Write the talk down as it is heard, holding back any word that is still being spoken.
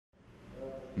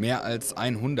Mehr als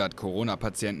 100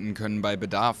 Corona-Patienten können bei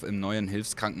Bedarf im neuen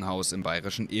Hilfskrankenhaus im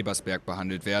bayerischen Ebersberg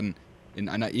behandelt werden, in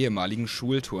einer ehemaligen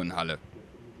Schulturnhalle.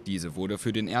 Diese wurde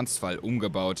für den Ernstfall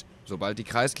umgebaut. Sobald die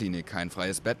Kreisklinik kein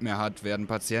freies Bett mehr hat, werden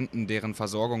Patienten, deren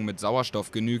Versorgung mit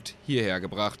Sauerstoff genügt, hierher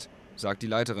gebracht, sagt die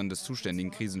Leiterin des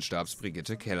zuständigen Krisenstabs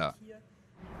Brigitte Keller.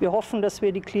 Wir hoffen, dass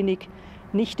wir die Klinik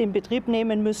nicht in Betrieb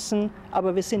nehmen müssen,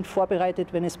 aber wir sind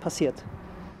vorbereitet, wenn es passiert.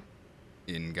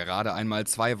 In gerade einmal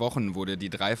 2 Wochen wurde die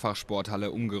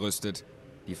Dreifach-Sporthalle umgerüstet.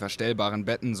 Die verstellbaren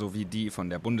Betten sowie die von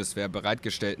der Bundeswehr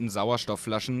bereitgestellten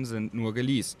Sauerstoffflaschen sind nur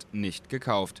geleast, nicht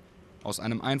gekauft. Aus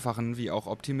einem einfachen wie auch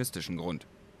optimistischen Grund.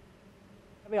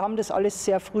 Wir haben das alles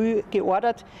sehr früh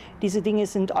geordert. Diese Dinge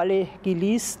sind alle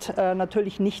geleast,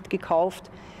 natürlich nicht gekauft,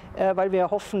 weil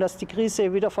wir hoffen, dass die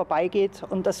Krise wieder vorbeigeht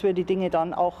und dass wir die Dinge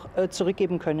dann auch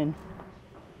zurückgeben können.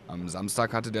 Am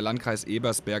Samstag hatte der Landkreis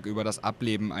Ebersberg über das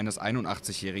Ableben eines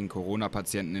 81-jährigen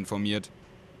Corona-Patienten informiert.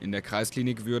 In der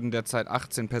Kreisklinik würden derzeit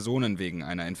 18 Personen wegen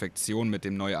einer Infektion mit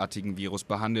dem neuartigen Virus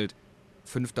behandelt.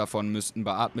 5 davon müssten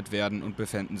beatmet werden und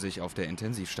befänden sich auf der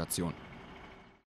Intensivstation.